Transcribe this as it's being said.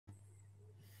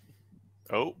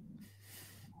Oh,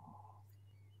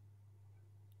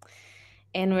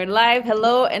 And we're live.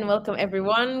 Hello and welcome,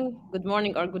 everyone. Good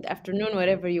morning or good afternoon,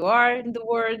 wherever you are in the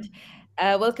world.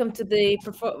 Welcome to the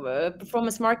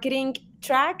performance marketing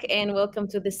track, and welcome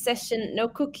to this session. No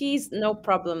cookies, no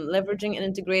problem. Leveraging an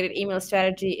integrated email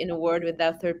strategy in a word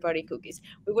without third party cookies.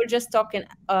 We were just talking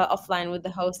offline with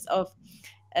the host of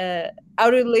uh,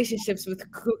 our relationships with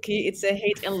cookie. It's a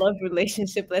hate and love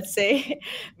relationship, let's say.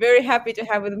 Very happy to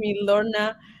have with me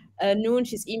Lorna Noone.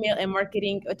 She's email and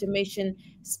marketing automation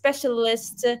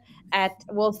specialist at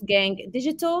Wolfgang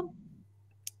Digital.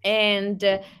 And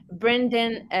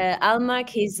Brendan Almack,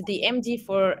 he's the MD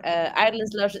for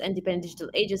Ireland's largest independent digital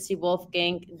agency,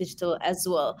 Wolfgang Digital, as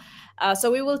well.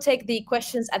 So we will take the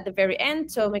questions at the very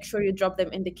end. So make sure you drop them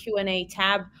in the Q&A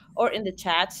tab or in the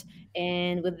chat.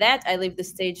 And with that, I leave the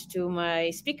stage to my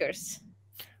speakers.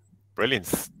 brilliant.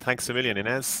 Thanks a million,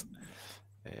 Inez.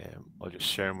 I'll just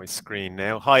share my screen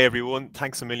now. Hi, everyone.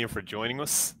 Thanks a million for joining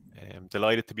us.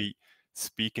 Delighted to be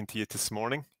speaking to you this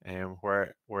morning,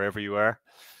 wherever you are.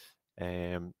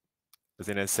 As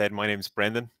Inez said, my name is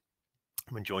Brendan.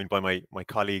 I'm joined by my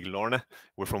colleague Lorna.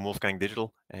 We're from Wolfgang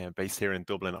Digital, based here in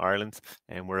Dublin, Ireland,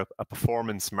 and we're a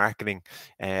performance marketing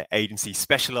agency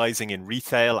specialising in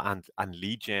retail and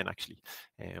lead gen. Actually,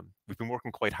 we've been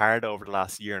working quite hard over the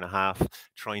last year and a half,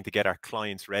 trying to get our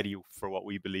clients ready for what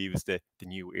we believe is the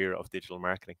new era of digital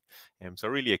marketing. So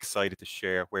really excited to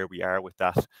share where we are with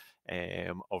that.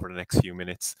 Over the next few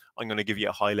minutes, I'm going to give you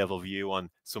a high-level view on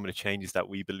some of the changes that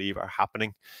we believe are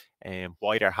happening, and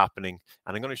why they're happening,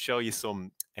 and I'm going to show you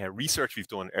some research we've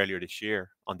done earlier this year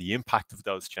on the impact of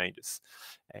those changes.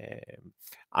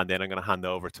 And then I'm going to hand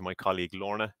over to my colleague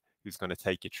Lorna, who's going to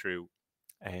take you through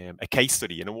a case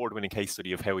study, an award-winning case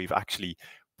study of how we've actually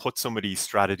put some of these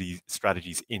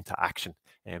strategies into action.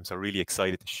 So really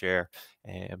excited to share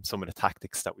some of the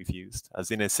tactics that we've used.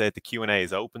 As Inez said, the Q&A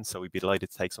is open, so we'd be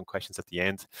delighted to take some questions at the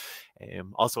end.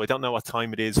 Also, I don't know what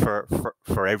time it is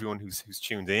for everyone who's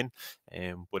tuned in,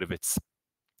 but if it's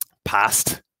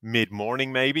past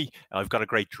mid-morning maybe, I've got a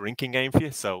great drinking game for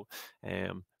you. So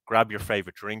grab your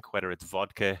favorite drink, whether it's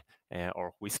vodka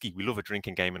or whiskey. We love a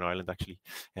drinking game in Ireland, actually.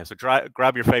 So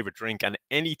grab your favorite drink, and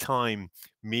anytime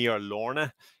me or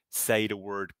Lorna say the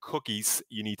word cookies,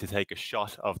 you need to take a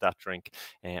shot of that drink.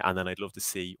 And then I'd love to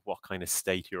see what kind of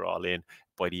state you're all in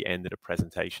by the end of the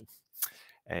presentation.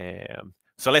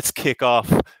 So let's kick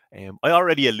off. I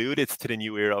already alluded to the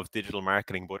new era of digital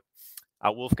marketing, but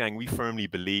at Wolfgang, we firmly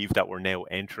believe that we're now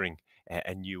entering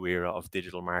a new era of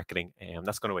digital marketing, and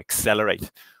that's going to accelerate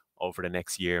over the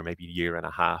next year, maybe year and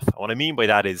a half. And what I mean by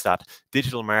that is that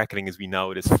digital marketing, as we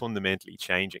know it, is fundamentally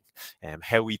changing.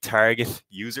 How we target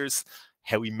users,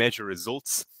 how we measure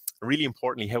results, and really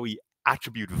importantly, how we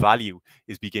attribute value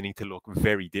is beginning to look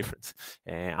very different.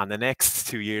 And the next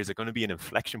 2 years are going to be an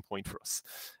inflection point for us.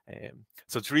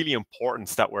 So it's really important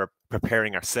that we're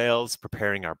preparing ourselves,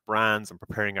 preparing our brands, and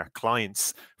preparing our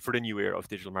clients for the new era of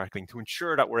digital marketing to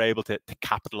ensure that we're able to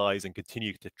capitalize and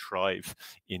continue to thrive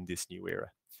in this new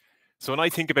era. So when I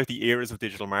think about the eras of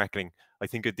digital marketing, I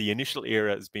think of the initial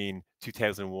era as being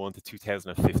 2001 to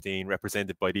 2015,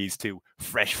 represented by these two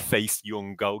fresh-faced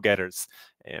young go-getters.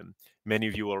 Many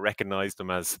of you will recognize them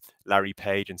as Larry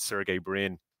Page and Sergey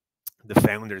Brin, the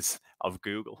founders of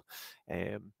Google.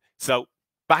 So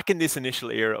back in this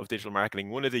initial era of digital marketing,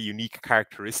 one of the unique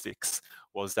characteristics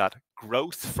was that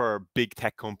growth for big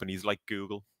tech companies like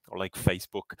Google or like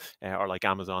Facebook or like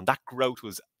Amazon, that growth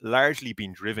was largely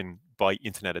being driven by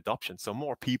internet adoption. So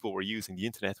more people were using the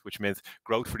internet, which meant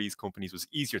growth for these companies was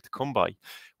easier to come by,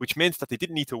 which meant that they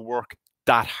didn't need to work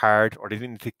that hard, or they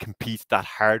didn't need to compete that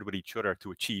hard with each other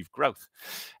to achieve growth,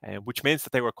 which means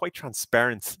that they were quite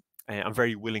transparent and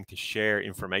very willing to share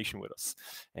information with us.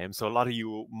 So a lot of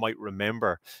you might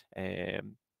remember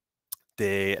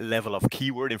the level of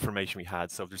keyword information we had.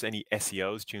 So if there's any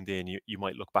SEOs tuned in, you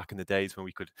might look back in the days when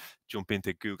we could jump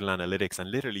into Google Analytics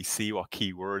and literally see what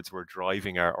keywords were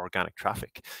driving our organic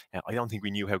traffic. I don't think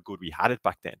we knew how good we had it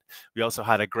back then. We also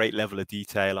had a great level of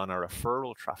detail on our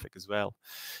referral traffic as well.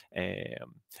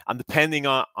 And depending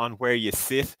on where you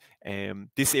sit,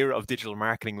 this era of digital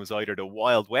marketing was either the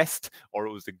Wild West or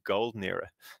it was the golden era.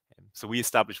 So we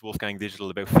established Wolfgang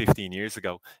Digital about 15 years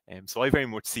ago. So I very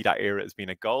much see that era as being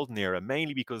a golden era,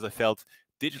 mainly because I felt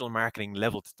digital marketing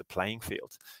leveled the playing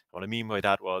field. What I mean by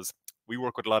that was we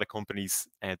work with a lot of companies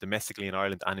domestically in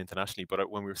Ireland and internationally, but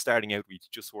when we were starting out, we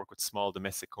just work with small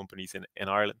domestic companies in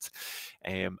Ireland.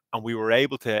 And we were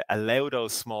able to allow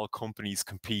those small companies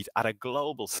compete at a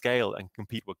global scale and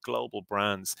compete with global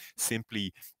brands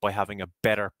simply by having a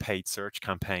better paid search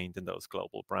campaign than those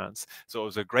global brands. So it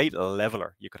was a great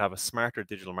leveler. You could have a smarter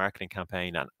digital marketing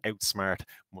campaign and outsmart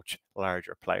much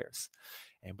larger players.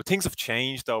 But things have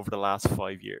changed over the last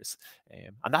 5 years.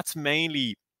 And that's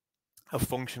mainly a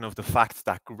function of the fact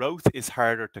that growth is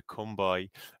harder to come by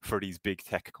for these big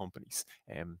tech companies.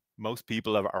 Most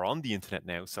people are on the internet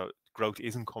now, so growth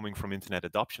isn't coming from internet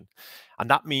adoption. And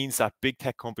that means that big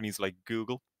tech companies like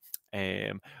Google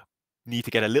need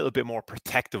to get a little bit more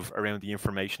protective around the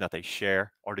information that they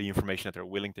share or the information that they're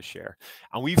willing to share.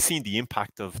 And we've seen the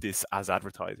impact of this as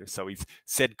advertisers. So we've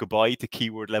said goodbye to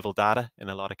keyword level data in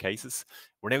a lot of cases.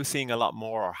 We're now seeing a lot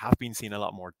more, or have been seeing a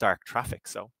lot more dark traffic.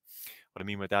 So what I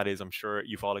mean by that is, I'm sure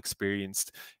you've all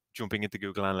experienced jumping into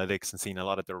Google Analytics and seeing a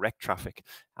lot of direct traffic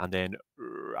and then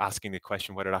asking the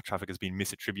question whether that traffic has been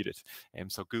misattributed.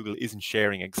 So Google isn't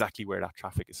sharing exactly where that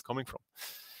traffic is coming from.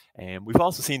 We've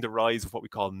also seen the rise of what we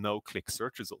call no-click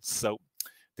search results. So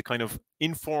the kind of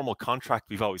informal contract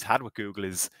we've always had with Google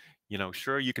is,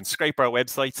 sure, you can scrape our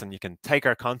websites and you can take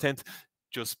our content,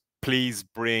 just please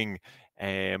bring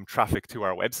traffic to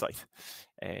our website.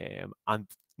 And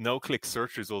no-click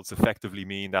search results effectively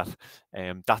mean that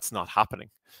that's not happening,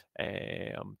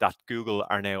 that Google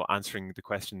are now answering the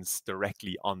questions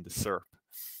directly on the SERP.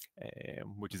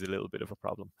 Which is a little bit of a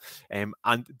problem. And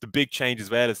the big change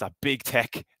as well is that big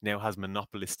tech now has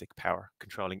monopolistic power,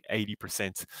 controlling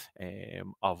 80%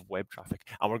 of web traffic.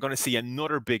 And we're going to see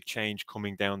another big change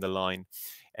coming down the line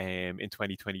in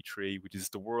 2023, which is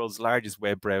the world's largest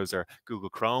web browser, Google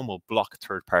Chrome, will block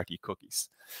third-party cookies.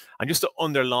 And just to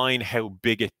underline how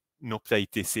big an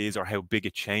update this is, or how big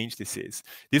a change this is,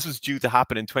 this was due to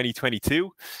happen in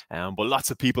 2022, but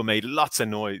lots of people made lots of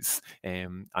noise,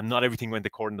 and not everything went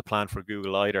according to plan for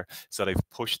Google either. So they've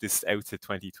pushed this out to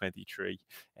 2023,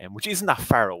 which isn't that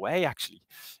far away actually.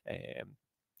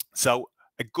 So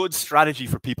a good strategy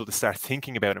for people to start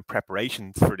thinking about in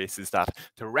preparation for this is that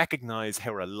to recognize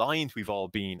how reliant we've all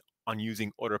been on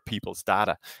using other people's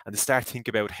data, and to start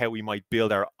thinking about how we might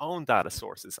build our own data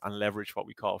sources and leverage what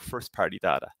we call first-party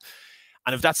data.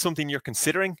 And if that's something you're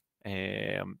considering,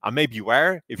 and maybe you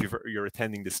are, if you're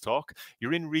attending this talk,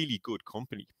 you're in really good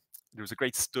company. There was a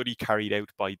great study carried out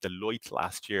by Deloitte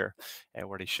last year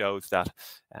where they showed that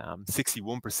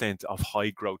 61% of high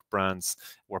growth brands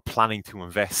were planning to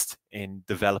invest in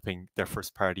developing their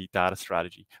first party data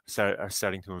strategy, are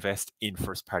starting to invest in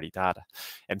first party data.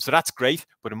 And so that's great.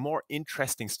 But a more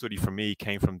interesting study for me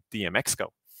came from DMXCO.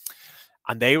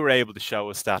 And they were able to show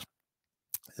us that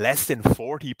less than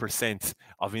 40%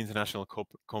 of international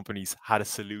companies had a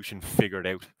solution figured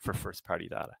out for first-party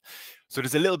data. So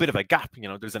there's a little bit of a gap.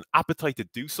 There's an appetite to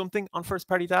do something on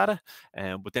first-party data,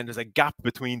 but then there's a gap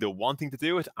between the wanting to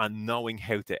do it and knowing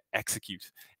how to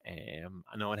execute, and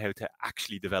knowing how to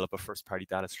actually develop a first-party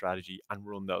data strategy and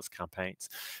run those campaigns.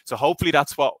 So hopefully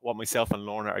that's what myself and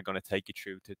Lorna are going to take you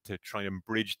through to try and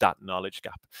bridge that knowledge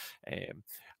gap.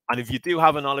 And if you do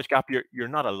have a knowledge gap, you're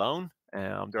not alone.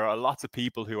 There are lots of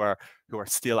people who are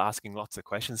still asking lots of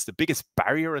questions. The biggest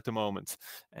barrier at the moment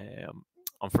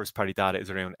on first-party data is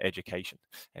around education.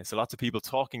 And so lots of people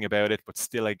talking about it, but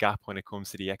still a gap when it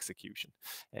comes to the execution.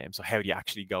 So how do you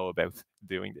actually go about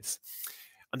doing this?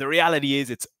 And the reality is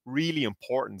it's really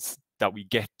important that we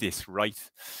get this right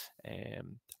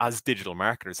as digital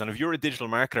marketers. And if you're a digital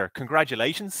marketer,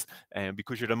 congratulations,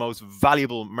 because you're the most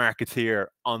valuable marketeer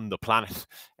on the planet.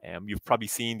 You've probably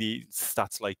seen the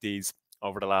stats like these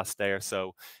over the last day or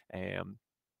so,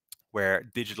 where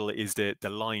digital is the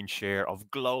lion's share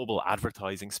of global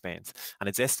advertising spend. And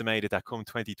it's estimated that come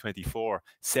 2024,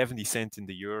 70 cents in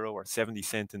the euro or 70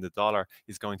 cents in the dollar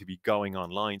is going to be going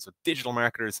online. So digital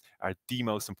marketers are the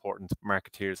most important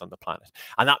marketeers on the planet.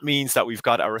 And that means that we've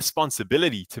got a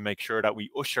responsibility to make sure that we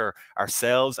usher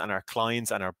ourselves and our clients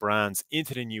and our brands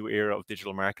into the new era of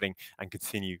digital marketing and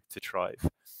continue to thrive.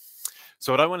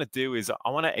 So what I want to do is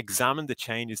I want to examine the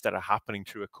changes that are happening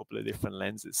through a couple of different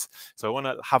lenses. So I want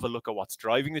to have a look at what's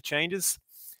driving the changes.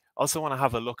 Also want to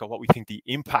have a look at what we think the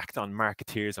impact on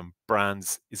marketeers and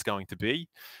brands is going to be.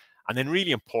 And then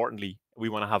really importantly, we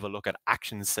want to have a look at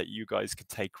actions that you guys could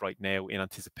take right now in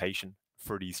anticipation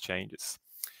for these changes.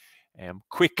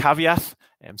 Quick caveat,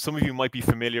 some of you might be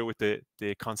familiar with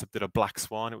the concept of a black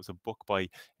swan. It was a book by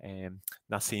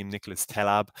Nassim Nicholas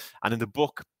Taleb. And in the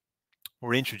book,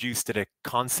 we're introduced to the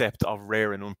concept of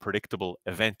rare and unpredictable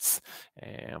events.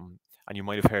 And and you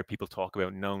might have heard people talk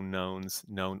about known knowns,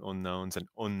 known unknowns, and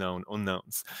unknown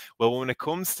unknowns. Well, when it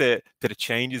comes to the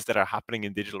changes that are happening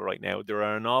in digital right now, there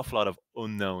are an awful lot of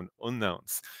unknown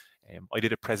unknowns. I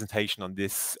did a presentation on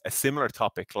a similar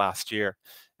topic last year,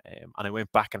 and I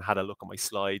went back and had a look at my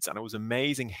slides, and it was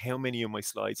amazing how many of my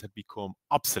slides had become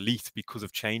obsolete because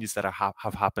of changes that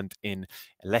have happened in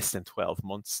less than 12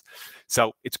 months.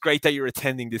 So it's great that you're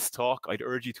attending this talk. I'd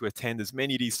urge you to attend as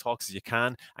many of these talks as you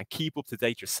can and keep up to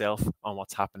date yourself on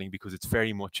what's happening, because it's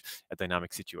very much a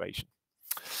dynamic situation.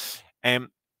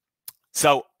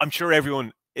 So I'm sure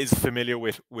everyone is familiar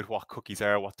with what cookies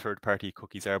are, what third-party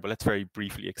cookies are, but let's very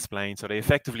briefly explain. So they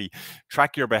effectively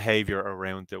track your behavior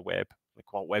around the web,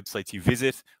 like what websites you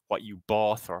visit, what you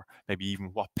bought, or maybe even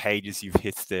what pages you've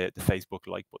hit the Facebook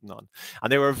like button on. And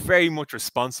they were very much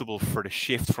responsible for the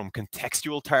shift from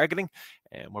contextual targeting,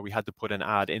 where we had to put an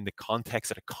ad in the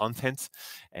context of the content,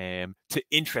 to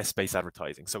interest-based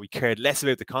advertising. So we cared less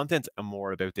about the content and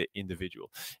more about the individual.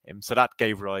 So that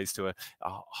gave rise to a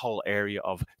whole area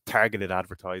of targeted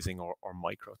advertising or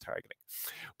micro-targeting.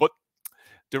 But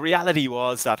the reality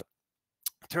was that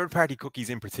third-party cookies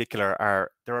in particular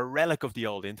they're a relic of the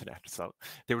old internet. So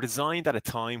they were designed at a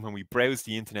time when we browsed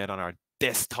the internet on our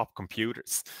desktop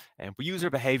computers, but user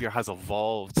behavior has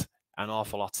evolved an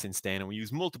awful lot since then, and we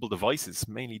use multiple devices,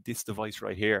 mainly this device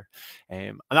right here,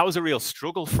 and that was a real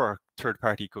struggle for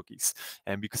third-party cookies,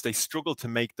 because they struggled to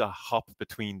make the hop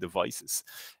between devices.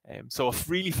 So it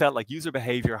really felt like user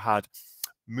behavior had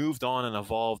moved on and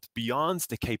evolved beyond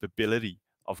the capability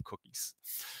of cookies.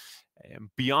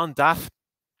 Beyond that,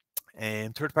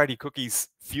 third-party cookies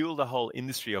fuel the whole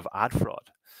industry of ad fraud.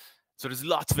 So there's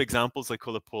lots of examples I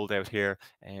could have pulled out here,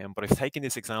 but I've taken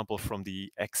this example from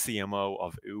the ex-CMO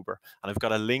of Uber, and I've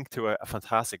got a link to a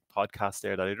fantastic podcast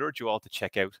there that I'd urge you all to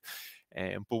check out.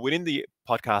 But within the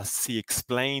podcast, he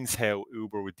explains how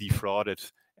Uber were defrauded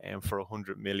for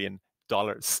 $100 million.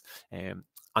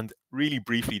 And really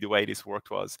briefly, the way this worked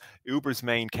was Uber's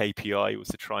main KPI was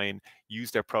to try and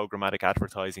use their programmatic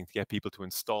advertising to get people to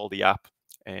install the app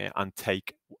and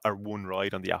take one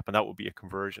ride on the app, and that would be a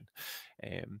conversion.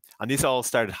 And this all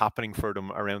started happening for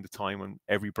them around the time when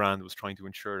every brand was trying to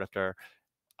ensure that their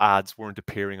ads weren't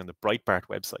appearing on the Breitbart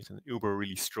website, and Uber were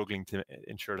really struggling to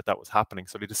ensure that that was happening.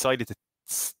 So they decided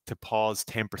to pause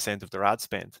 10% of their ad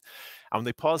spend. And when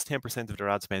they paused 10% of their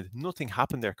ad spend, nothing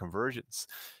happened their conversions.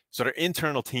 So their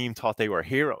internal team thought they were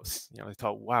heroes. They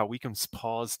thought, wow, we can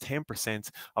pause 10%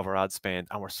 of our ad spend,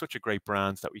 and we're such a great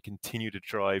brand that we continue to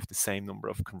drive the same number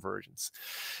of conversions.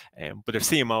 But their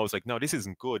CMO was like, no, this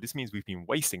isn't good. This means we've been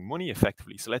wasting money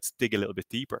effectively. So let's dig a little bit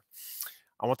deeper.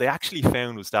 And what they actually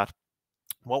found was that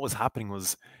what was happening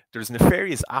was there's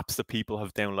nefarious apps that people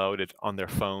have downloaded on their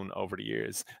phone over the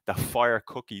years that fire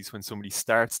cookies when somebody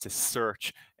starts to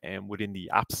search within the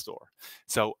App Store.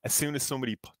 So as soon as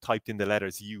somebody typed in the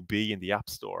letters UB in the App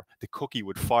Store, the cookie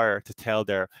would fire to tell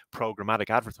their programmatic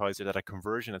advertiser that a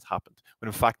conversion had happened. When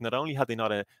in fact, not only had they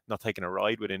not taken a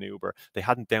ride with an Uber, they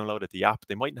hadn't downloaded the app.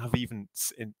 They mightn't have even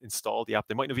installed the app.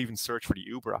 They mightn't have even searched for the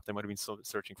Uber app. They might have been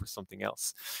searching for something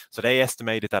else. So they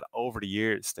estimated that over the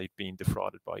years, they'd been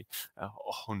defrauded by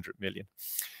 100 million.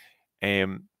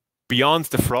 Beyond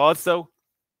the frauds, though,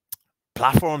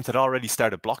 platforms had already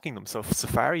started blocking them. So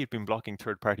Safari had been blocking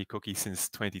third-party cookies since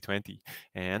 2020,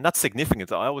 and that's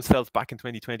significant. I always felt back in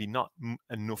 2020 not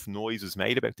enough noise was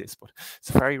made about this, but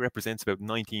Safari represents about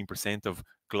 19% of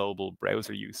global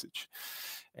browser usage,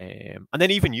 and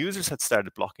then even users had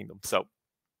started blocking them. So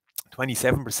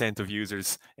 27% of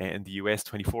users in the US,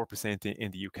 24%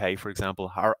 in the UK, for example,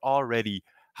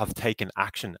 have taken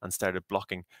action and started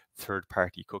blocking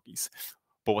third-party cookies.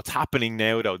 But what's happening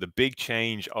now, though, the big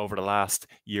change over the last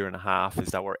year and a half is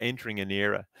that we're entering an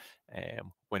era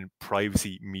when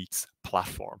privacy meets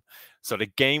platform. So the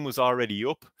game was already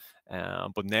up,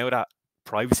 but now that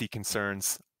privacy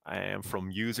concerns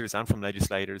from users and from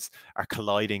legislators are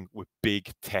colliding with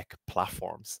big tech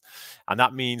platforms. And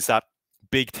that means that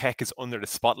big tech is under the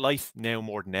spotlight now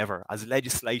more than ever, as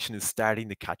legislation is starting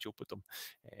to catch up with them.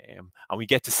 And we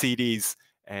get to see these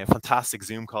fantastic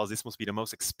Zoom calls. This must be the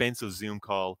most expensive Zoom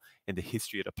call in the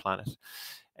history of the planet.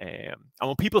 And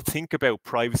when people think about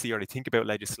privacy or they think about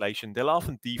legislation, they'll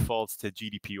often default to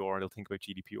GDPR and they'll think about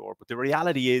GDPR. But the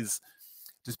reality is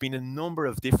there's been a number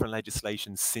of different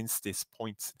legislations since this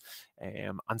point.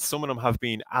 And some of them have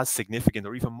been as significant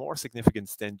or even more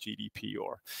significant than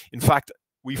GDPR. In fact,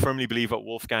 we firmly believe at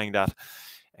Wolfgang that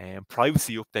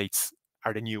privacy updates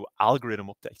are the new algorithm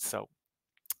updates. So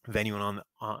if anyone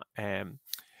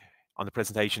on the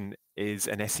presentation is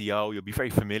an SEO, you'll be very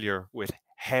familiar with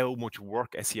how much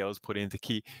work SEOs put in to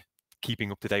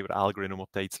keeping up to date with algorithm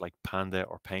updates like Panda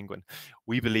or Penguin.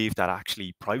 We believe that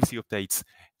actually privacy updates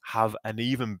have an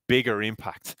even bigger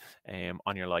impact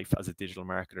on your life as a digital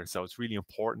marketer. So it's really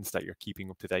important that you're keeping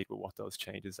up to date with what those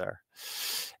changes are.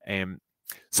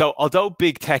 So although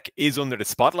big tech is under the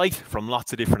spotlight from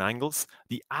lots of different angles,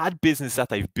 the ad business that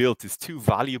they've built is too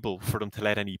valuable for them to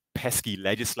let any pesky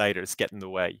legislators get in the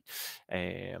way.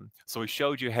 So I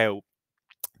showed you how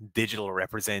digital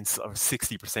represents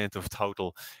 60% of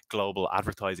total global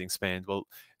advertising spend. Well,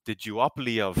 the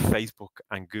duopoly of Facebook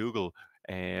and Google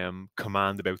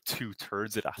command about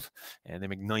 2/3 of that, and they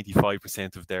make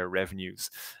 95% of their revenues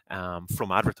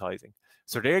from advertising.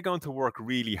 So they're going to work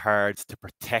really hard to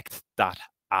protect that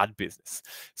ad business.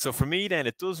 So for me then,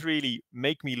 it does really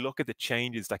make me look at the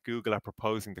changes that Google are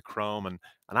proposing to Chrome and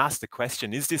ask the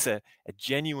question, is this a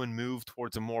genuine move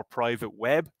towards a more private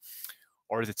web?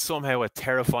 Or is it somehow a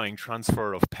terrifying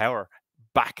transfer of power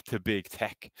back to big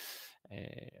tech?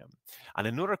 And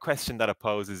another question that it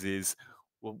poses is,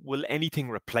 will anything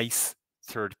replace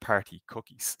third-party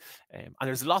cookies? And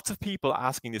there's lots of people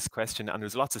asking this question, and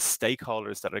there's lots of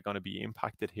stakeholders that are going to be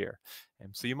impacted here.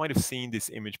 So you might have seen this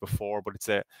image before, but it's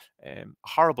a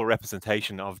horrible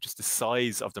representation of just the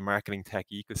size of the marketing tech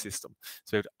ecosystem.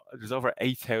 So there's over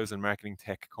 8,000 marketing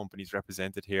tech companies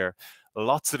represented here.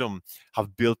 Lots of them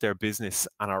have built their business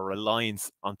and are reliant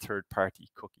on third-party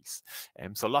cookies.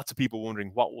 So lots of people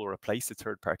wondering what will replace the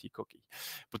third-party cookie.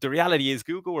 But the reality is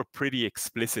Google were pretty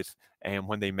explicit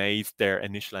when they made their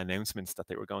initial announcements that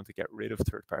they were going to get rid of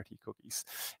third-party cookies.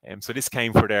 So this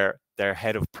came for their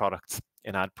head of product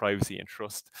in ad privacy and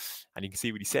trust. And you can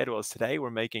see what he said was, today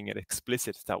we're making it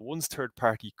explicit that once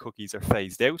third-party cookies are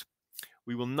phased out,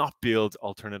 we will not build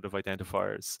alternative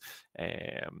identifiers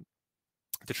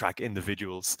to track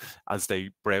individuals as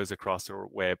they browse across our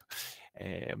web,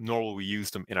 nor will we use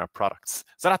them in our products.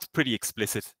 So that's pretty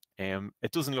explicit.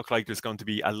 It doesn't look like there's going to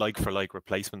be a like-for-like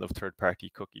replacement of third-party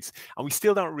cookies. And we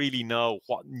still don't really know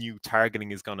what new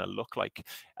targeting is going to look like.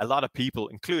 A lot of people,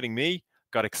 including me,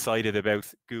 got excited about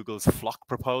Google's Flock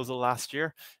proposal last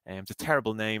year. It's a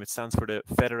terrible name. It stands for the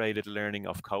Federated Learning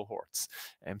of Cohorts.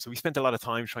 So we spent a lot of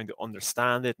time trying to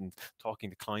understand it and talking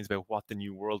to clients about what the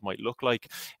new world might look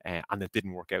like, and it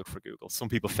didn't work out for Google. Some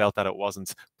people felt that it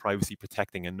wasn't privacy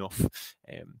protecting enough.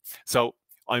 So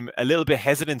I'm a little bit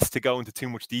hesitant to go into too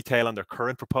much detail on their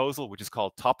current proposal, which is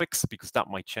called Topics, because that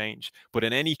might change. But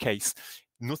in any case,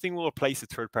 nothing will replace a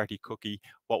third-party cookie.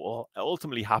 What will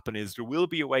ultimately happen is there will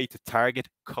be a way to target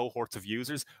cohorts of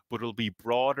users, but it'll be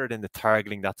broader than the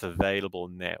targeting that's available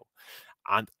now.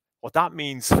 And what that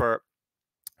means for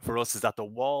us is that the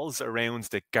walls around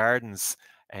the gardens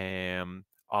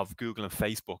of Google and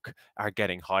Facebook are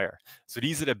getting higher. So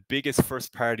these are the biggest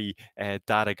first-party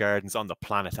data gardens on the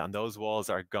planet, and those walls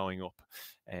are going up.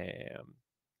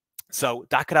 So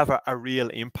that could have a real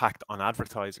impact on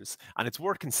advertisers, and it's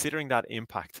worth considering that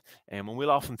impact. And we'll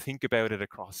often think about it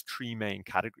across three main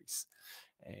categories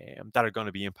that are going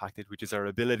to be impacted, which is our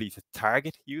ability to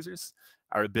target users,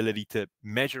 our ability to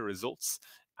measure results,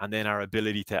 and then our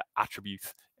ability to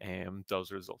attribute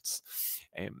those results.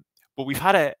 But we've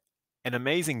had an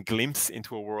amazing glimpse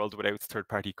into a world without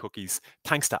third-party cookies,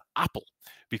 thanks to Apple,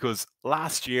 because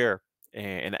last year,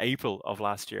 in April of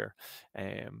last year,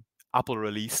 Apple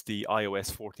released the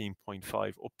iOS 14.5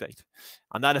 update,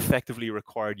 and that effectively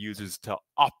required users to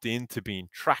opt in to being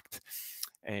tracked.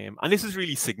 And this is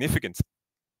really significant,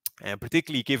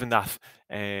 particularly given that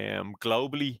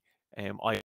globally,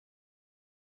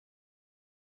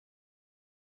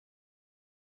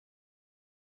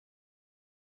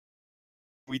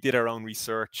 we did our own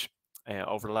research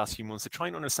over the last few months to try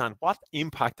and understand what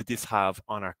impact did this have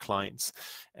on our clients.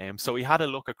 So we had a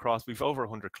look across, we've over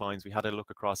 100 clients, we had a look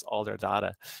across all their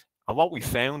data. And what we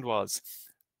found was,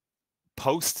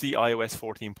 post the iOS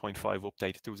 14.5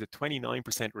 update, there was a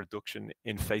 29% reduction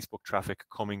in Facebook traffic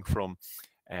coming from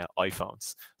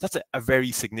iPhones. That's a very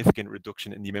significant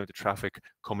reduction in the amount of traffic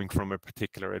coming from a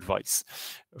particular device.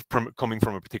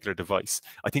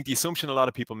 I think the assumption a lot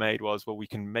of people made was, well, we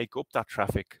can make up that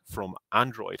traffic from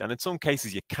Android. And in some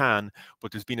cases you can,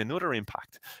 but there's been another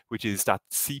impact, which is that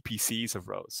CPCs have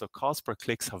rose. So cost per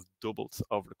clicks have doubled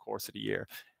over the course of the year.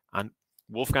 And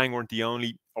Wolfgang weren't the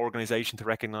only organization to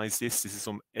recognize this. This is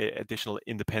some additional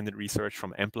independent research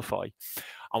from Amplify.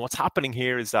 And what's happening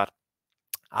here is that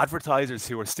advertisers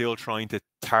who are still trying to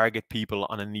target people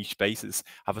on a niche basis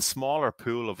have a smaller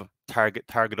pool of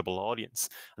targetable audience.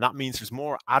 And that means there's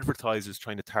more advertisers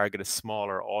trying to target a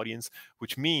smaller audience,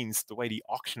 which means the way the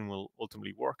auction will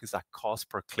ultimately work is that cost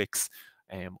per clicks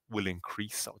will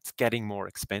increase. So it's getting more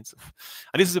expensive.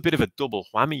 And this is a bit of a double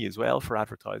whammy as well for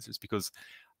advertisers, because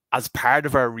As part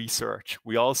of our research,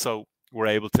 we also were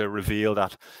able to reveal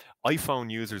that iPhone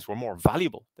users were more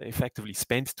valuable. They effectively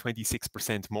spent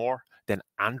 26% more than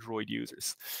Android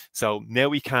users. So now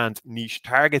we can't niche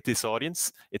target this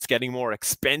audience. It's getting more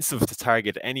expensive to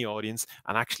target any audience,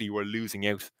 and actually we're losing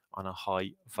out on a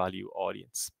high value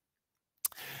audience.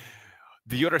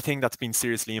 The other thing that's been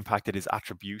seriously impacted is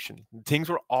attribution. Things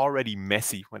were already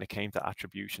messy when it came to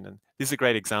attribution. And this is a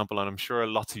great example, and I'm sure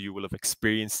lots of you will have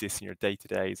experienced this in your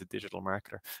day-to-day as a digital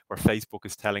marketer, where Facebook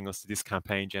is telling us that this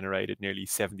campaign generated nearly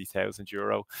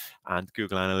 €70,000, and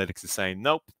Google Analytics is saying,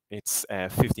 nope, it's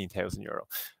 €15,000.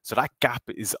 So that gap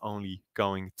is only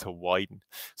going to widen.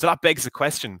 So that begs the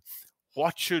question,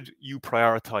 what should you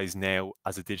prioritize now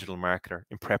as a digital marketer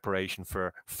in preparation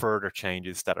for further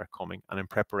changes that are coming and in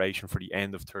preparation for the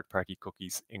end of third-party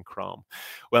cookies in Chrome?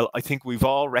 Well, I think we've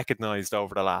all recognized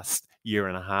over the last year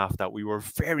and a half that we were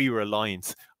very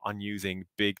reliant on using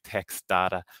big text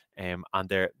data, and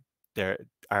they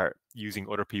are using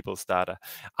other people's data,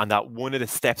 and that one of the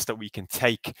steps that we can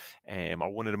take, or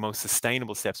one of the most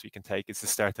sustainable steps we can take, is to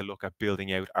start to look at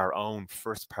building out our own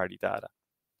first-party data.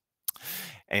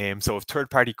 So if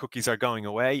third-party cookies are going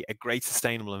away, a great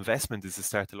sustainable investment is to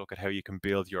start to look at how you can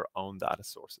build your own data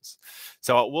sources.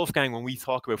 So at Wolfgang, when we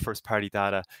talk about first-party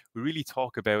data, we really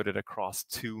talk about it across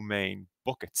two main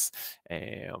buckets.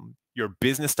 Your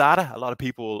business data, a lot of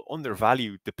people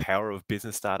undervalue the power of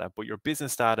business data, but your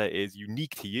business data is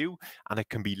unique to you and it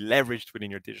can be leveraged within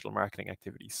your digital marketing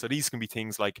activities. So these can be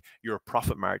things like your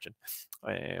profit margin,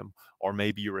 or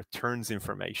maybe your returns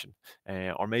information,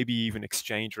 or maybe even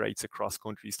exchange rates across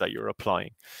countries that you're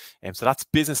applying. So that's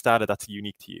business data that's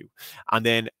unique to you. And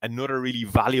then another really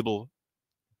valuable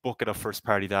bucket of first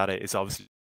party data is obviously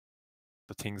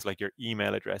the things like your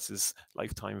email addresses,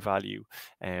 lifetime value,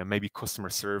 and maybe customer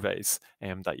surveys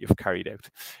that you've carried out.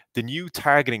 The new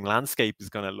targeting landscape is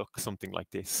going to look something like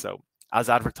this. So as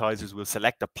advertisers, we'll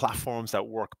select the platforms that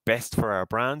work best for our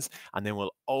brands, and then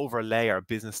we'll overlay our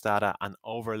business data and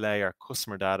overlay our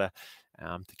customer data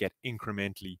to get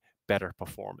incrementally better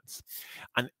performance.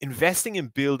 And investing in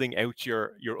building out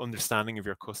your understanding of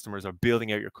your customers, or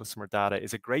building out your customer data,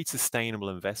 is a great sustainable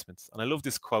investment. And I love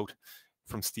this quote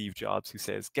from Steve Jobs, who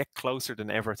says, get closer than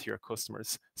ever to your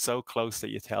customers, so close that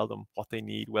you tell them what they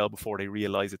need well before they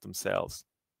realize it themselves.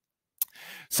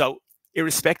 So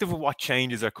irrespective of what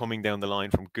changes are coming down the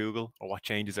line from Google, or what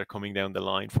changes are coming down the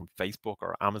line from Facebook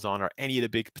or Amazon or any of the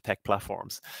big tech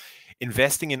platforms,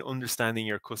 investing in understanding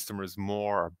your customers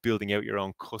more, or building out your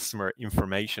own customer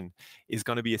information, is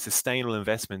going to be a sustainable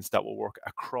investment that will work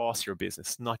across your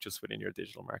business, not just within your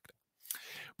digital marketing.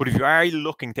 But if you are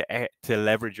looking to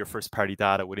leverage your first party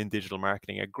data within digital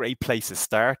marketing, a great place to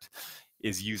start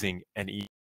is using an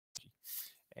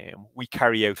email. We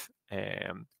carry out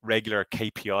regular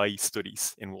KPI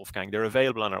studies in Wolfgang. They're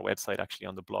available on our website, actually,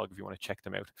 on the blog, if you want to check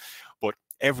them out. But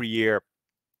every year,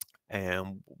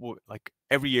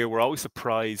 we're always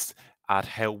surprised at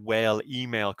how well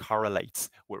email correlates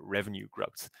with revenue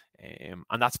growth.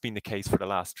 And that's been the case for the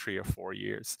last 3 or 4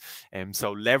 years.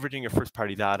 So leveraging your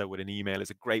first-party data with an email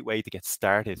is a great way to get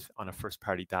started on a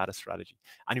first-party data strategy.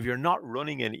 And if you're not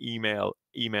running an email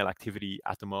activity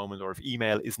at the moment, or if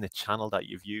email isn't a channel that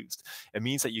you've used, it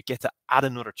means that you get to add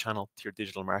another channel to your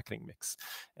digital marketing mix.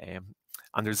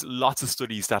 And there's lots of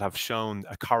studies that have shown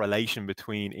a correlation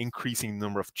between increasing the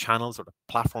number of channels or the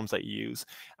platforms that you use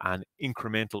and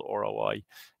incremental ROI.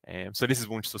 So this is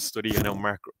one such study. I know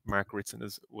Mark Ritson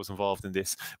was involved in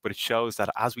this, but it shows that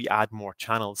as we add more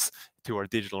channels to our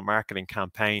digital marketing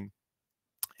campaign,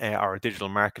 our digital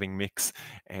marketing mix,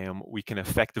 we can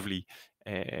effectively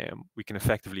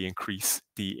increase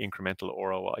the incremental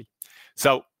ROI.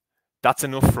 So that's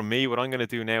enough from me. What I'm going to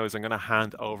do now is I'm going to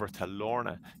hand over to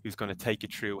Lorna, who's going to take you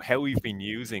through how we've been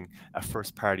using a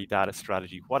first-party data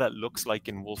strategy, what it looks like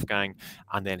in Wolfgang,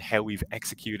 and then how we've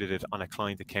executed it on a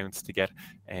client accounts to get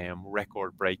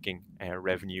record-breaking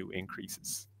revenue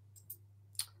increases.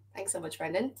 Thanks so much,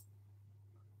 Brendan.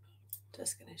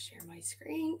 Just going to share my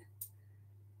screen.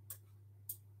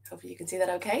 Hopefully you can see that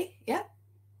okay. Yeah,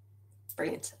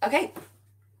 brilliant. Okay.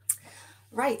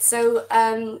 Right, so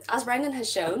as Brendan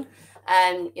has shown,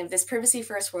 this privacy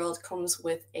first world comes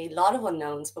with a lot of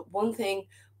unknowns, but one thing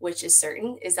which is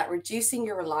certain is that reducing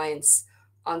your reliance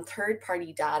on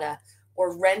third-party data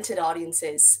or rented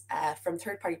audiences from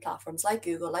third-party platforms like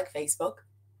Google, like Facebook,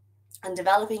 and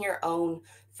developing your own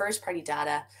first-party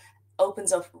data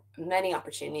opens up many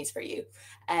opportunities for you.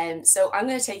 So I'm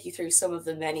going to take you through some of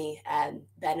the many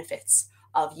benefits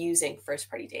of using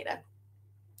first-party data.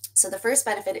 So the first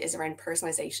benefit is around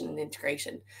personalization and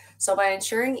integration. So by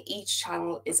ensuring each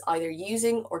channel is either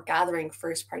using or gathering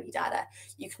first-party data,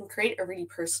 you can create a really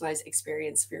personalized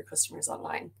experience for your customers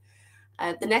online.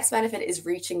 The next benefit is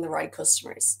reaching the right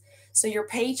customers. So your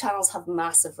paid channels have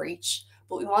massive reach,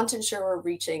 but we want to ensure we're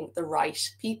reaching the right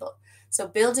people. So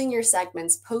building your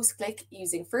segments post-click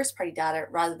using first-party data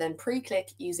rather than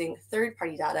pre-click using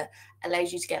third-party data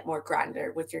allows you to get more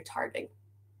granular with your targeting.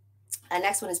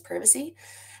 Next one is privacy.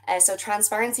 So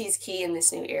transparency is key in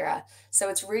this new era. So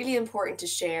it's really important to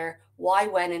share why,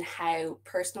 when, and how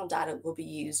personal data will be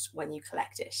used when you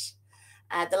collect it.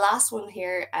 The last one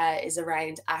here is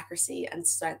around accuracy and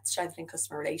strengthening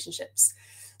customer relationships.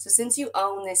 So since you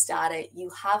own this data, you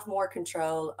have more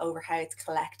control over how it's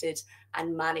collected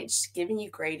and managed, giving you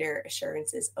greater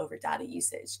assurances over data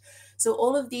usage. So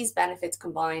all of these benefits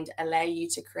combined allow you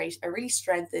to create a really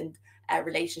strengthened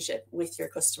relationship with your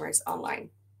customers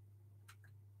online.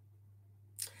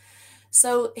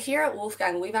 So here at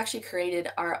Wolfgang, we've actually created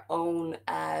our own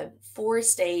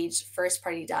 4-stage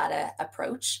first-party data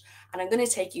approach, and I'm going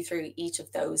to take you through each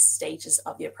of those stages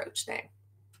of the approach now.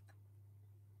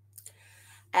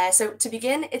 So to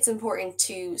begin, it's important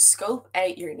to scope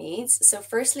out your needs. So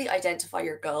firstly, identify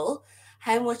your goal.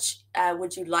 How much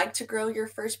would you like to grow your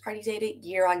first-party data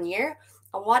year on year?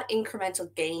 And what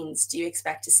incremental gains do you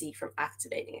expect to see from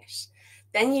activating it?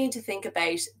 Then you need to think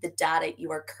about the data you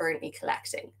are currently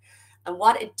collecting and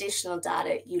what additional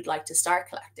data you'd like to start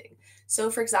collecting. So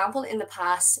for example, in the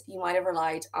past, you might have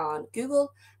relied on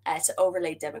Google to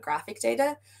overlay demographic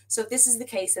data. So if this is the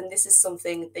case, then this is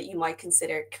something that you might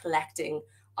consider collecting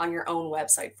on your own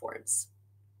website forms.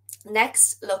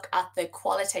 Next, look at the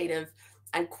qualitative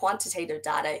and quantitative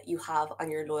data you have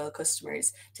on your loyal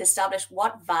customers to establish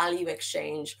what value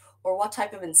exchange or what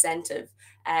type of incentive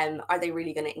are they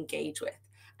really going to engage with.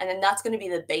 And then that's going to be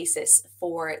the basis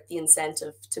for the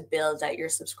incentive to build out your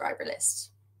subscriber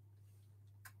list.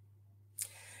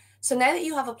 So now that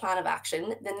you have a plan of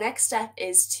action, the next step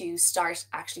is to start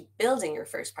actually building your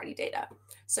first-party data.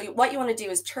 So what you want to do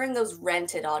is turn those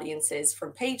rented audiences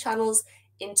from paid channels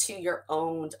into your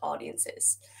owned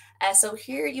audiences. So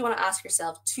here you want to ask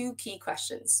yourself 2 key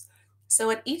questions.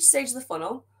 So at each stage of the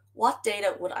funnel, what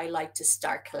data would I like to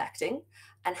start collecting?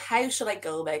 And how should I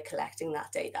go about collecting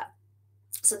that data?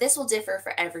 So this will differ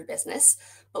for every business,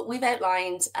 but we've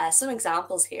outlined some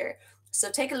examples here. So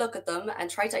take a look at them and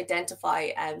try to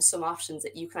identify some options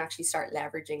that you can actually start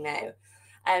leveraging now.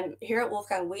 Here at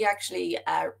Wolfgang, we actually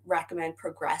recommend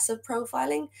progressive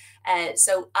profiling.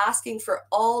 So asking for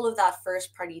all of that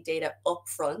first-party data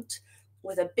upfront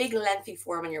with a big lengthy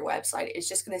form on your website is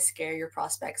just going to scare your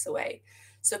prospects away.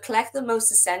 So collect the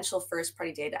most essential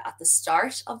first-party data at the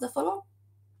start of the funnel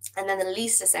and then the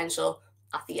least essential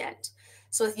at the end.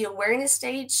 So at the awareness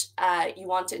stage, you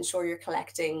want to ensure you're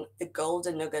collecting the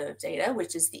golden nugget of data,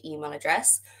 which is the email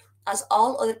address, as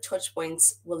all other touch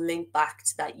points will link back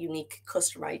to that unique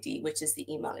customer ID, which is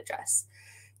the email address.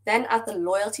 Then at the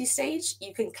loyalty stage,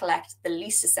 you can collect the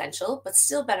least essential, but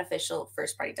still beneficial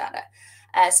first-party data.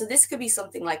 So this could be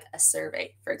something like a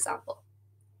survey, for example.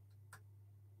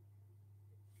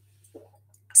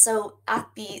 So at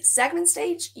the segment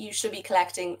stage, you should be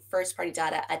collecting first-party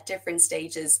data at different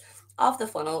stages of the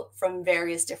funnel from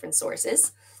various different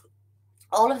sources.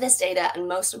 All of this data, and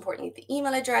most importantly, the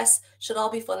email address, should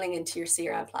all be funneling into your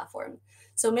CRM platform.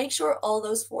 So make sure all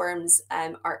those forms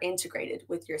are integrated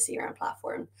with your CRM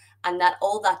platform and that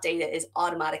all that data is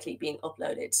automatically being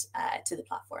uploaded to the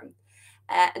platform.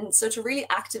 And so to really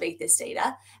activate this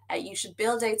data, you should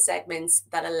build out segments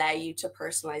that allow you to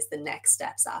personalize the next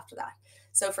steps after that.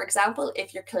 So for example,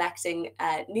 if you're collecting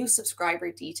new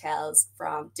subscriber details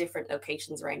from different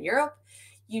locations around Europe,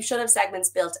 you should have segments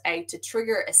built out to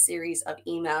trigger a series of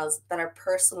emails that are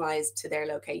personalized to their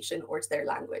location or to their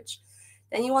language.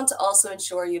 Then you want to also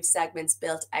ensure you have segments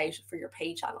built out for your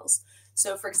paid channels.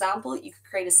 So for example, you could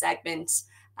create a segment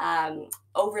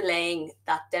overlaying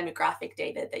that demographic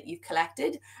data that you've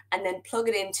collected and then plug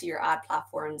it into your ad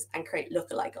platforms and create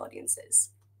lookalike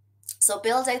audiences. So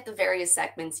build out the various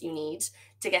segments you need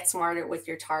to get smarter with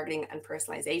your targeting and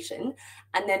personalization,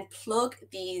 and then plug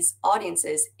these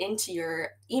audiences into your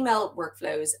email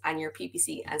workflows and your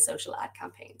PPC and social ad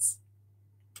campaigns.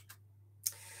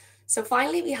 So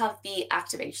finally, we have the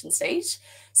activation stage.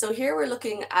 So here we're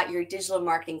looking at your digital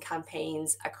marketing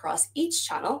campaigns across each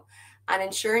channel and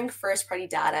ensuring first-party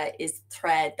data is the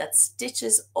thread that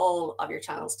stitches all of your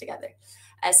channels together.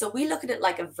 So we look at it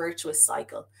like a virtuous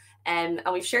cycle. And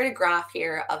we've shared a graph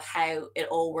here of how it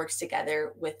all works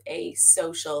together with a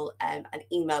social and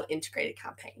email integrated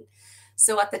campaign.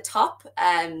 So at the top,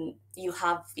 you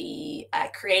have the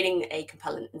creating a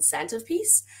compelling incentive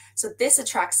piece. So this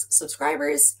attracts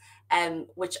subscribers,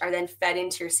 which are then fed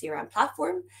into your CRM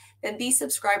platform. Then these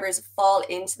subscribers fall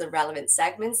into the relevant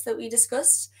segments that we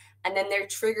discussed, and then they're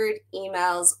triggered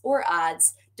emails or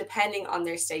ads depending on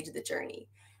their stage of the journey.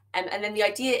 And then the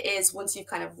idea is once you've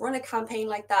kind of run a campaign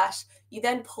like that, you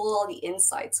then pull all the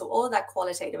insights. So all of that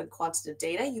qualitative and quantitative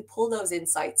data, you pull those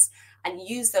insights and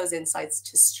use those insights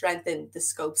to strengthen the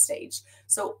scope stage.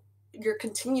 So you're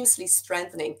continuously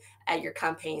strengthening your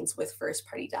campaigns with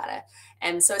first-party data.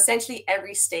 And so essentially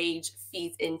every stage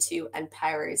feeds into and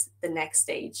powers the next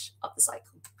stage of the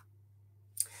cycle.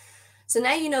 So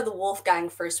now you know the Wolfgang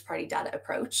first-party data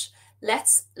approach.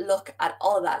 Let's look at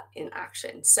all of that in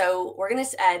action. So we're going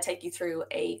to take you through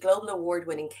a global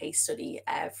award-winning case study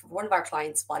for one of our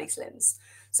clients, Body Slims.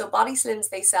 So Body Slims,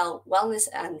 they sell wellness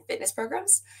and fitness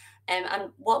programs.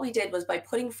 And what we did was by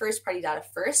putting first-party data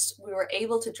first, we were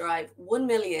able to drive 1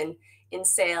 million in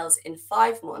sales in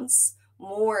 5 months,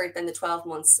 more than the 12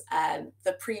 months,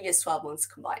 the previous 12 months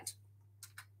combined.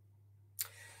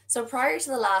 So prior to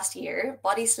the last year,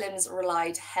 Body Slims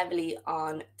relied heavily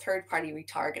on third-party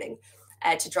retargeting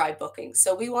to drive bookings.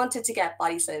 So we wanted to get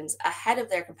Body Slims ahead of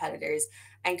their competitors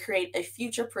and create a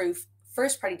future-proof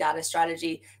first-party data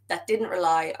strategy that didn't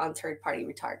rely on third-party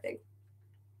retargeting.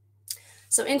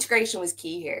 So integration was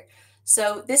key here.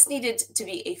 So this needed to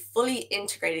be a fully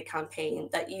integrated campaign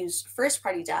that used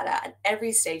first-party data at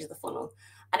every stage of the funnel,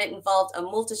 and it involved a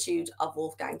multitude of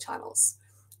Wolfgang channels.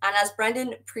 And as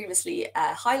Brendan previously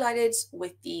highlighted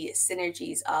with the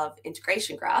synergies of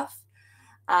integration graph,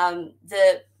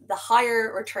 the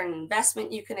higher return on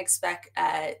investment you can expect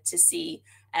to see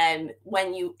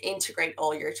when you integrate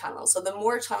all your channels. So the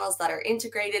more channels that are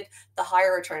integrated, the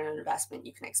higher return on investment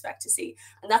you can expect to see.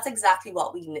 And that's exactly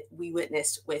what we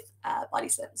witnessed with Body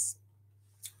Slims.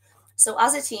 So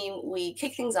as a team, we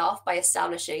kick things off by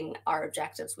establishing our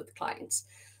objectives with the clients.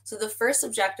 So the first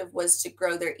objective was to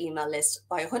grow their email list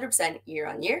by 100% year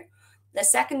on year. The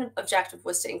second objective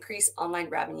was to increase online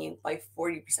revenue by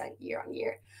 40% year on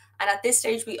year. And at this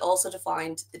stage, we also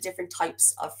defined the different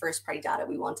types of first-party data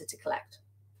we wanted to collect.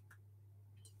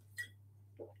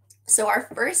 So our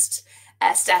first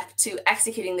step to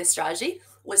executing this strategy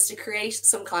was to create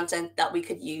some content that we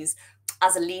could use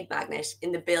as a lead magnet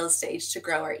in the build stage to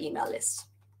grow our email list.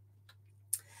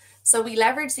 So we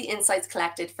leveraged the insights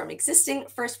collected from existing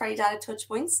first-party data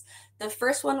touchpoints. The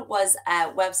first one was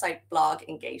website blog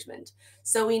engagement.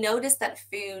 So we noticed that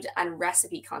food and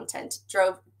recipe content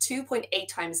drove 2.8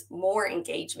 times more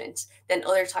engagement than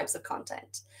other types of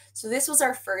content. So this was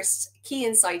our first key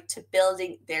insight to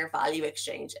building their value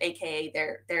exchange, aka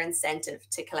their incentive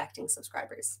to collecting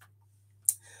subscribers.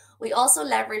 We also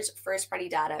leveraged first-party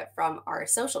data from our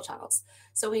social channels.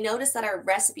 So we noticed that our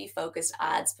recipe-focused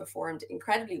ads performed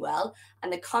incredibly well,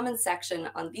 and the comment section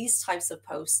on these types of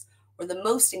posts were the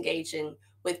most engaging,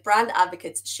 with brand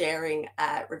advocates sharing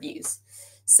reviews.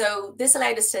 So this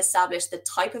allowed us to establish the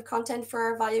type of content for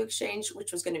our value exchange,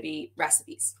 which was going to be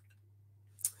recipes.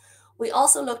 We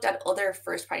also looked at other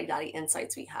first-party data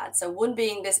insights we had. So one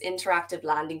being this interactive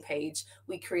landing page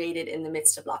we created in the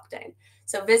midst of lockdown.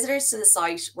 So visitors to the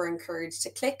site were encouraged to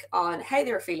click on how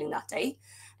they were feeling that day,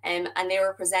 and they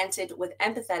were presented with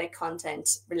empathetic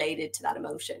content related to that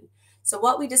emotion. So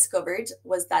what we discovered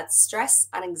was that stress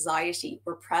and anxiety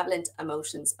were prevalent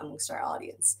emotions amongst our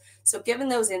audience. So given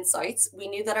those insights, we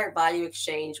knew that our value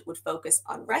exchange would focus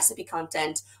on recipe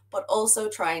content, but also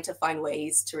trying to find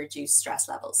ways to reduce stress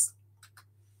levels.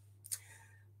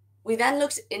 We then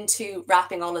looked into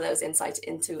wrapping all of those insights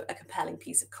into a compelling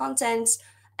piece of content,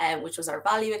 which was our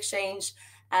value exchange.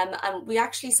 And we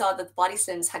actually saw that Body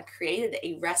Slims had created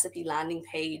a recipe landing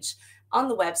page on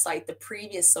the website the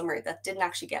previous summer that didn't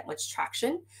actually get much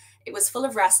traction. It was full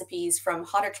of recipes from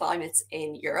hotter climates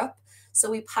in Europe. So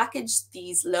we packaged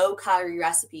these low-calorie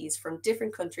recipes from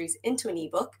different countries into an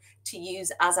ebook to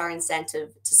use as our incentive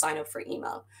to sign up for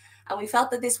email. And we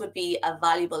felt that this would be a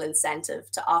valuable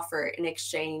incentive to offer in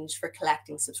exchange for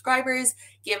collecting subscribers,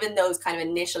 given those kind of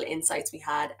initial insights we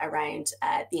had around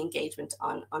the engagement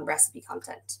on recipe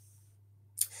content.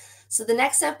 So the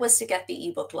next step was to get the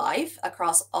ebook live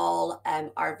across all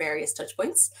our various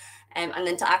touchpoints, and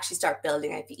then to actually start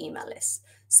building out the email list.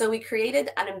 So we created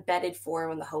an embedded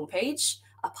form on the homepage,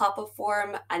 a pop-up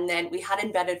form, and then we had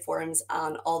embedded forms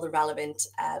on all the relevant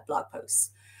blog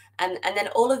posts. And then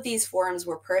all of these forms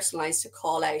were personalized to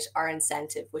call out our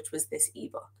incentive, which was this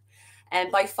ebook.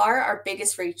 And by far, our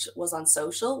biggest reach was on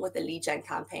social with the lead gen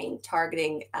campaign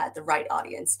targeting the right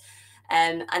audience.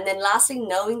 And then lastly,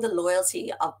 knowing the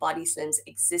loyalty of Body Slim's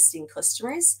existing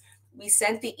customers, we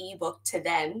sent the ebook to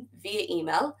them via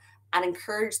email and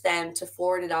encouraged them to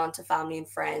forward it on to family and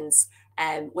friends,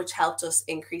 which helped us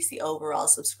increase the overall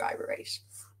subscriber rate.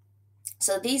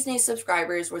 So these new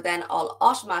subscribers were then all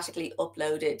automatically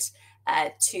uploaded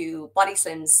to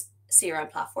BodySlim's CRM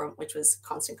platform, which was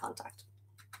Constant Contact.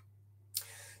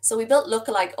 So we built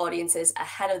lookalike audiences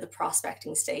ahead of the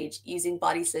prospecting stage using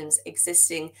BodySlim's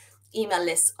existing email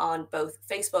lists on both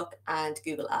Facebook and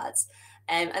Google Ads.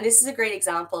 And this is a great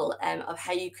example of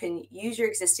how you can use your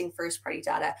existing first-party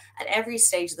data at every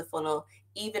stage of the funnel,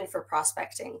 even for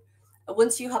prospecting.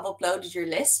 Once you have uploaded your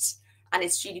list and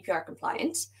it's GDPR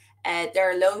compliant, there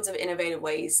are loads of innovative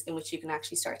ways in which you can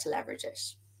actually start to leverage it.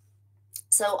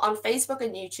 So on Facebook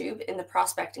and YouTube in the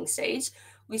prospecting stage,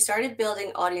 we started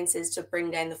building audiences to bring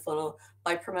down the funnel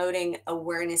by promoting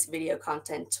awareness video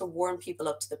content to warm people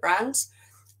up to the brand.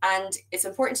 And it's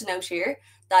important to note here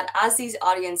that as these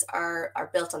audiences are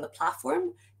built on the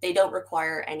platform, they don't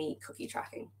require any cookie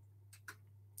tracking.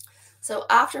 So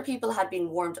after people had been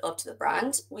warmed up to the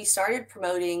brand, we started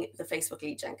promoting the Facebook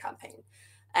lead gen campaign.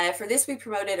 For this, we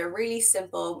promoted a really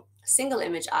simple single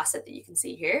image asset that you can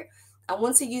see here. And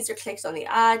once a user clicked on the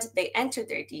ad, they entered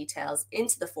their details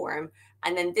into the form,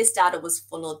 and then this data was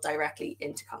funneled directly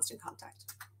into Constant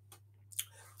Contact.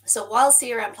 So while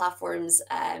CRM platforms,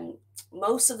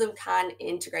 most of them can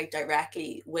integrate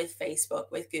directly with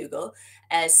Facebook, with Google,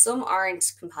 some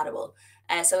aren't compatible.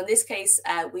 So in this case,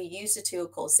 we used a tool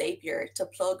called Zapier to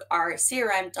plug our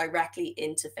CRM directly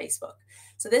into Facebook.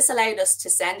 So this allowed us to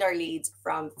send our leads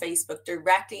from Facebook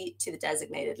directly to the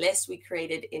designated list we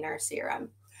created in our CRM.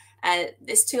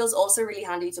 This tool is also really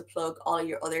handy to plug all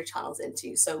your other channels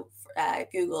into. So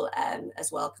Google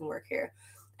as well can work here.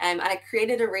 And it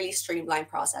created a really streamlined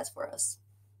process for us.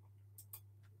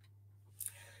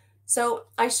 So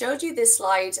I showed you this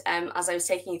slide as I was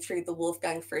taking you through the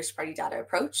Wolfgang first-party data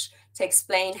approach to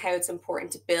explain how it's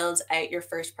important to build out your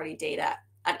first-party data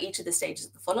at each of the stages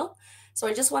of the funnel. So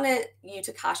I just wanted you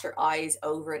to cast your eyes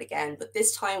over it again, but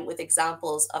this time with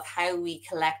examples of how we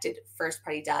collected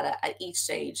first-party data at each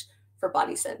stage for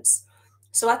BodySlims.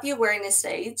 So at the awareness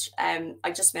stage,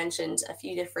 I just mentioned a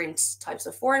few different types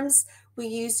of forms we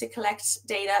use to collect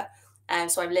data,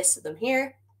 so I've listed them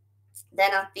here.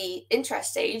 Then at the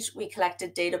interest stage, we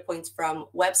collected data points from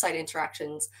website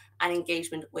interactions and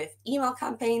engagement with email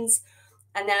campaigns.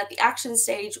 And then at the action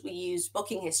stage, we used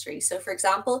booking history. So for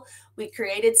example, we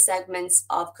created segments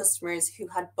of customers who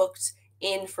had booked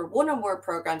in for one or more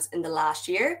programs in the last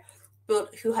year,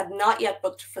 but who had not yet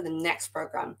booked for the next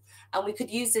program. And we could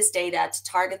use this data to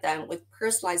target them with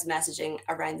personalized messaging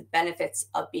around the benefits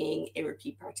of being a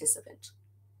repeat participant.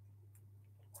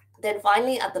 Then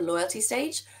finally, at the loyalty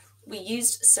stage, we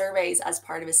used surveys as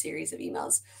part of a series of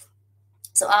emails.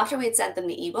 So after we had sent them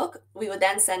the ebook, we would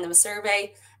then send them a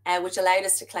survey, which allowed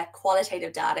us to collect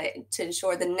qualitative data to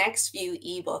ensure the next few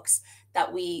ebooks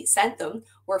that we sent them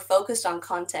were focused on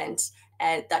content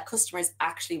that customers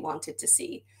actually wanted to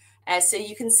see. So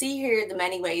you can see here the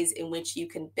many ways in which you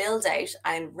can build out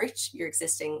and enrich your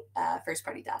existing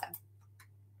first-party data.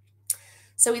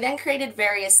 So we then created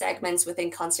various segments within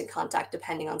Constant Contact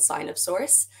depending on sign-up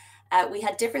source. We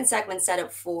had different segments set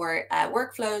up for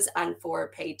workflows and for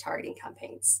paid targeting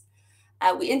campaigns.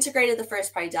 We integrated the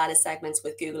first-party data segments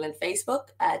with Google and Facebook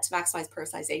to maximize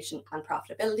personalization and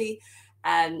profitability.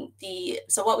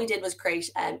 So what we did was create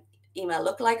email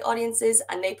lookalike audiences,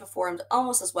 and they performed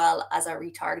almost as well as our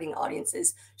retargeting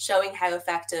audiences, showing how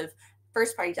effective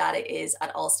first-party data is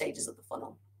at all stages of the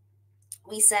funnel.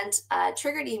 We sent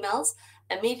triggered emails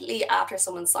immediately after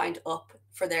someone signed up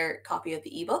for their copy of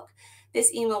the ebook.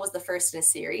 This email was the first in a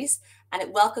series, and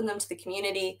it welcomed them to the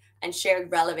community and shared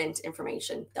relevant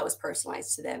information that was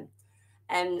personalized to them.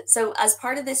 And so as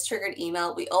part of this triggered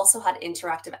email, we also had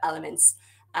interactive elements.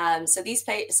 So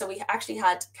we actually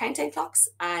had countdown clocks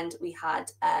and we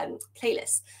had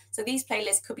playlists. So these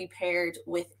playlists could be paired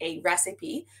with a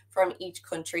recipe from each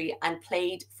country and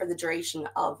played for the duration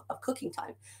of cooking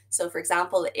time. So for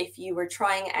example, if you were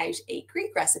trying out a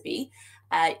Greek recipe,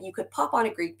 you could pop on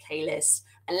a Greek playlist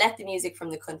and let the music from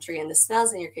the country and the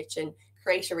smells in your kitchen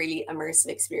create a really immersive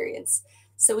experience.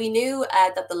 So we knew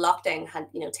that the lockdown had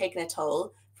taken a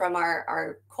toll from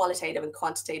our qualitative and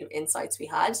quantitative insights we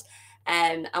had.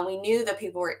 And we knew that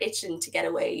people were itching to get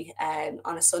away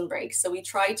on a sunbreak. So we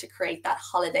tried to create that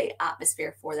holiday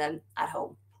atmosphere for them at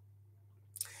home.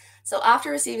 So after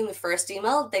receiving the first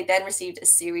email, they then received a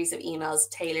series of emails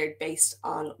tailored based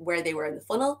on where they were in the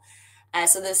funnel.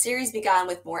 So the series began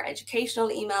with more educational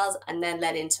emails and then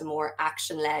led into more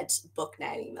action-led book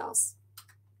now emails.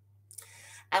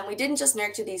 And we didn't just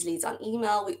nurture these leads on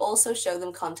email, we also show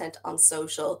them content on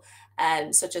social,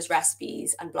 such as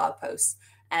recipes and blog posts,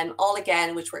 all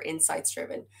again, which were insights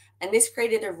driven. And this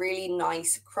created a really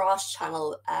nice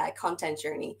cross-channel content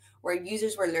journey where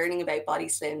users were learning about body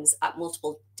slims at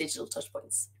multiple digital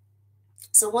touchpoints.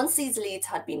 So once these leads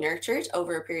had been nurtured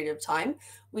over a period of time,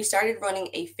 we started running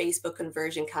a Facebook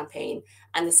conversion campaign,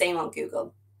 and the same on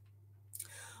Google.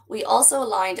 We also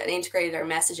aligned and integrated our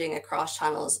messaging across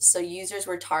channels, so users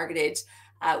were targeted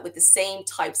with the same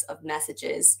types of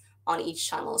messages on each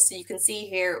channel. So you can see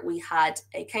here we had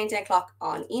a countdown clock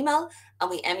on email, and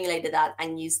we emulated that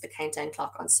and used the countdown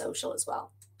clock on social as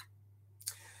well.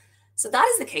 So that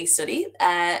is the case study.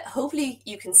 Hopefully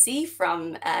you can see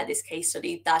from this case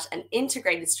study that an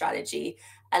integrated strategy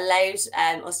allowed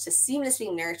us to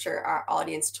seamlessly nurture our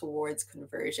audience towards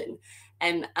conversion.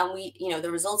 And we,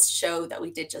 the results show that we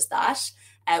did just that.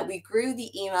 We grew the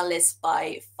email list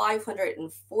by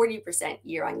 540%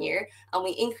 year on year, and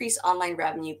we increased online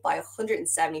revenue by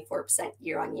 174%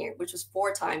 year on year, which was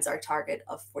 4 times our target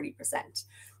of 40%.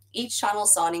 Each channel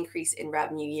saw an increase in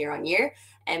revenue year on year,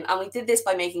 and we did this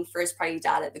by making first-party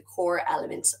data the core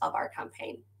element of our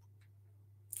campaign.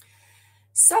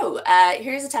 So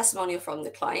here's a testimonial from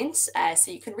the client.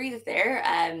 So you can read it there.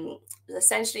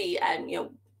 Essentially,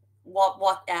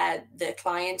 what the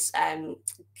client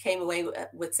came away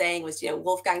with saying was,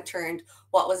 Wolfgang turned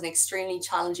what was an extremely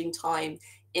challenging time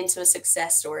into a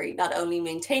success story, not only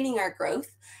maintaining our growth,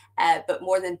 but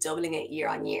more than doubling it year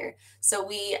on year. So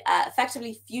we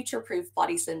effectively future-proof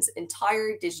Body Slim's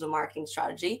entire digital marketing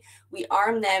strategy. We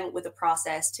arm them with a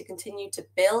process to continue to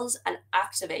build and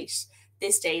activate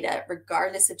this data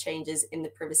regardless of changes in the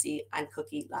privacy and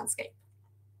cookie landscape.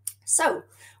 So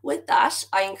with that,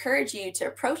 I encourage you to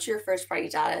approach your first-party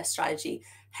data strategy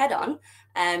head-on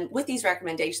with these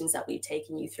recommendations that we've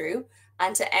taken you through.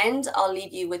 And to end, I'll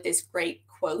leave you with this great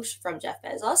quote from Jeff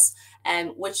Bezos,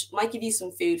 which might give you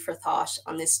some food for thought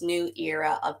on this new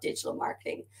era of digital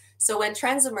marketing. So when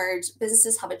trends emerge,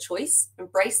 businesses have a choice: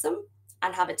 embrace them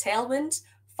and have a tailwind,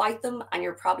 fight them, and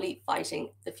you're probably fighting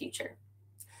the future.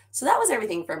 So that was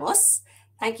everything from us.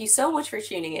 Thank you so much for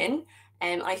tuning in.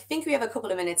 I think we have a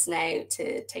couple of minutes now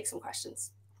to take some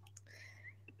questions.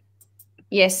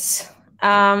 Yes.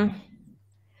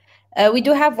 We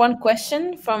do have one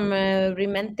question from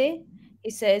Rimente.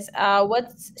 She says,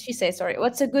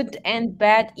 what's a good and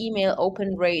bad email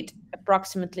open rate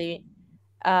approximately?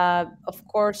 Of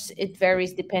course, it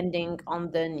varies depending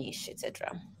on the niche,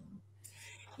 etc.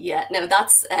 Yeah, no,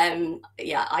 that's,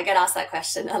 I get asked that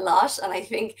question a lot. And I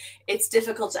think it's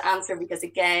difficult to answer because,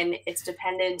 again, it's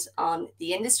dependent on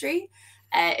the industry.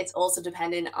 It's also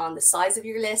dependent on the size of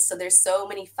your list. So there's so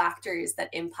many factors that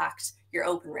impact your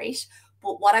open rate.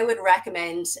 But what I would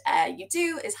recommend you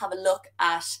do is have a look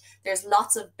at, there's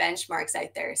lots of benchmarks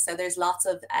out there. So there's lots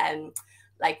of,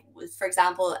 like, for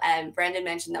example, Brendan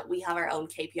mentioned that we have our own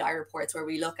KPI reports where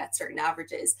we look at certain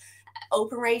averages.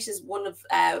 Open rate is one of,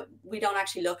 we don't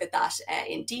actually look at that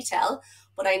in detail,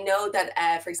 but I know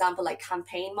that, for example, like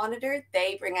Campaign Monitor,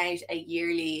 they bring out a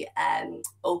yearly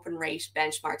open rate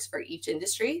benchmarks for each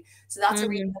industry. So that's a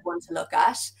really good one to look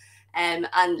at. And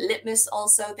Litmus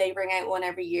also, they bring out one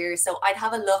every year. So I'd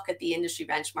have a look at the industry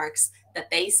benchmarks that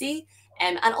they see.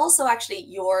 And also actually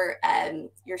your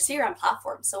CRM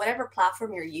platform. So whatever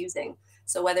platform you're using,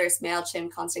 so whether it's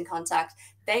MailChimp, Constant Contact,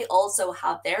 they also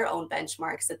have their own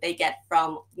benchmarks that they get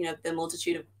from, the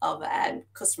multitude of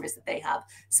customers that they have.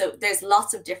 So there's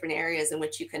lots of different areas in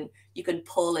which you can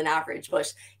pull an average.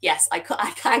 But yes, I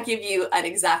can't give you an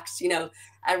exact,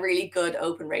 a really good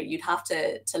open rate. You'd have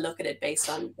to look at it based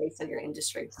on your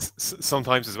industry.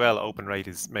 Sometimes as well, open rate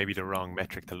is maybe the wrong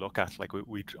metric to look at. Like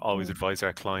we always advise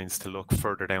our clients to look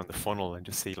further down the funnel and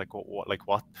just see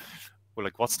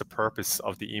what's the purpose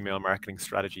of the email marketing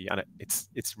strategy. And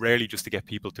it's rarely just to get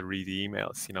people to read the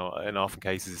emails, in often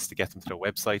cases it's to get them to the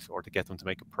website or to get them to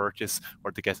make a purchase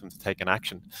or to get them to take an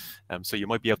action. So you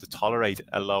might be able to tolerate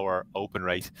a lower open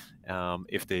rate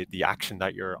if the action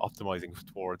that you're optimizing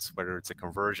towards, whether it's a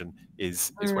conversion,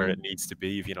 is where it needs to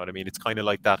be, if you know what I mean. It's kind of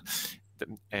like that.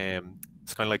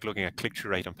 It's kind of like looking at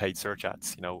click-through rate on paid search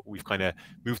ads. We've kind of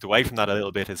moved away from that a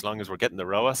little bit. As long as we're getting the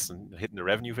ROAS and hitting the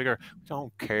revenue figure, we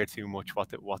don't care too much what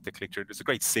the click-through. There's a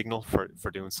great signal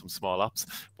for doing some small ops,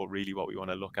 but really what we want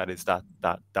to look at is that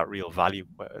real value,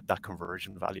 that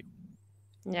conversion value.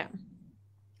 Yeah.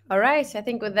 All right. I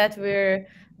think with that, we're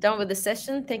done with the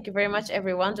session. Thank you very much,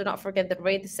 everyone. Do not forget to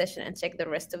rate the session and check the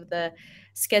rest of the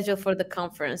schedule for the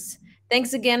conference.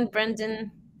 Thanks again,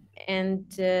 Brendan. And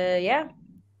yeah.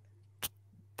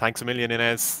 Thanks a million,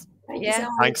 Inez. Thank you so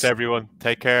much. Thanks, everyone.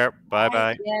 Take care.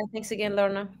 Bye-bye. Yeah, thanks again,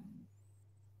 Lorna.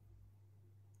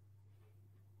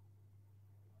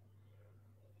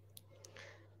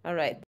 All right.